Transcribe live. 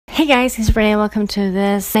Hey guys, it's Renee. Welcome to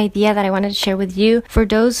this idea that I wanted to share with you. For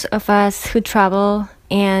those of us who travel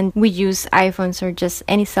and we use iPhones or just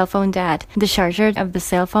any cell phone, that the charger of the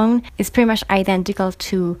cell phone is pretty much identical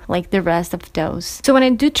to like the rest of those. So when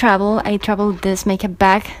I do travel, I travel with this makeup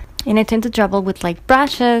bag. And I tend to travel with like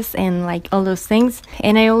brushes and like all those things.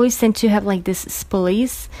 And I always tend to have like these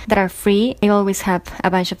spoolies that are free. I always have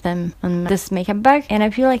a bunch of them on this makeup bag. And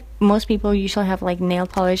I feel like most people usually have like nail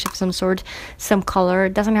polish of some sort, some color.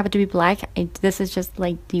 It doesn't have to be black. This is just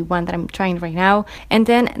like the one that I'm trying right now. And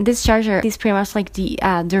then this charger is pretty much like the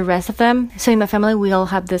rest of them. So in my family, we all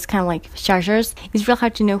have this kind of like chargers. It's real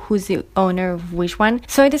hard to know who's the owner of which one.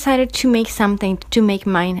 So I decided to make something to make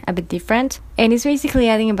mine a bit different. And it's basically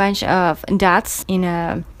adding a bunch of dots in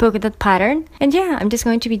a polka dot pattern. And yeah, I'm just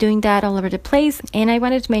going to be doing that all over the place. And I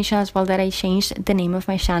wanted to mention as well that I changed the name of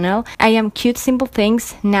my channel. I am Cute Simple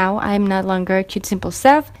Things. Now I'm no longer Cute Simple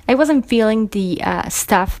Stuff. I wasn't feeling the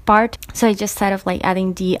stuff part, so I just started like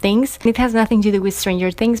adding the things. It has nothing to do with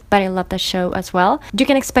Stranger Things, but I love that show as well. You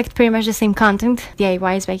can expect pretty much the same content,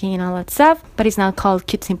 DIYs, baking and all that stuff, but it's now called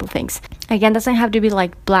Cute Simple Things. Again, doesn't have to be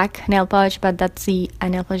like black nail polish, but that's the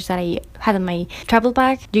nail polish that I had in my travel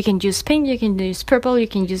bag. You can use pink, you can use purple, you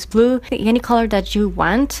can use blue, any color that you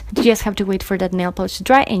want. You just have to wait for that nail polish to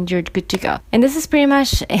dry and you're good to go. And this is pretty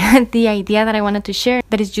much the idea that I wanted to share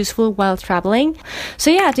that is useful while traveling. So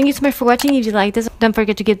yeah, thank you so much for watching. If you like this, don't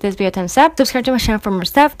forget to give this video a thumbs up, subscribe to my channel for more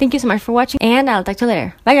stuff. Thank you so much for watching, and I'll talk to you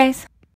later. Bye guys.